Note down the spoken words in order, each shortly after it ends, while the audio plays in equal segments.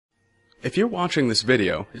If you're watching this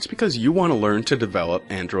video, it's because you want to learn to develop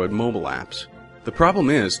Android mobile apps. The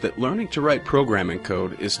problem is that learning to write programming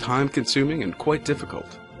code is time-consuming and quite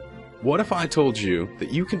difficult. What if I told you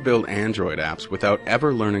that you can build Android apps without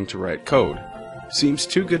ever learning to write code? Seems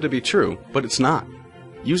too good to be true, but it's not.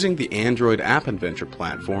 Using the Android App Inventor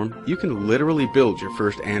platform, you can literally build your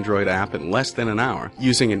first Android app in less than an hour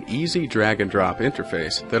using an easy drag-and-drop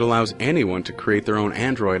interface that allows anyone to create their own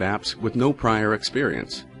Android apps with no prior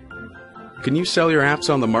experience. Can you sell your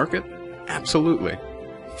apps on the market? Absolutely.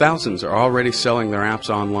 Thousands are already selling their apps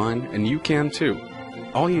online, and you can too.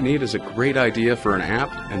 All you need is a great idea for an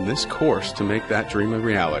app and this course to make that dream a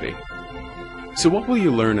reality. So what will you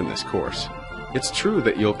learn in this course? It's true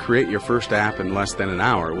that you'll create your first app in less than an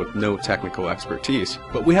hour with no technical expertise,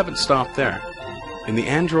 but we haven't stopped there. In the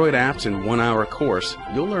Android Apps in 1 Hour course,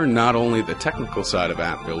 you'll learn not only the technical side of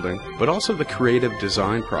app building, but also the creative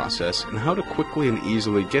design process and how to quickly and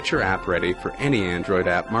easily get your app ready for any Android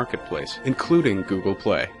app marketplace, including Google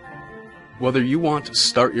Play. Whether you want to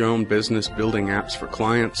start your own business building apps for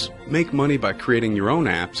clients, make money by creating your own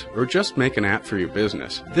apps, or just make an app for your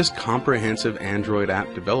business, this comprehensive Android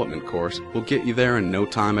app development course will get you there in no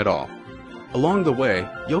time at all. Along the way,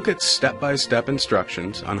 you'll get step-by-step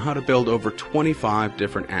instructions on how to build over 25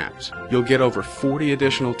 different apps. You'll get over 40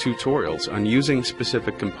 additional tutorials on using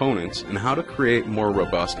specific components and how to create more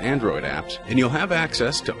robust Android apps, and you'll have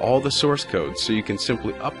access to all the source code so you can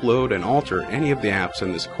simply upload and alter any of the apps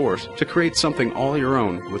in this course to create something all your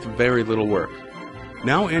own with very little work.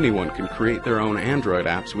 Now anyone can create their own Android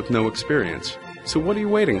apps with no experience. So what are you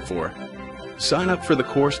waiting for? Sign up for the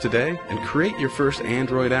course today and create your first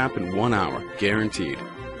Android app in 1 hour, guaranteed.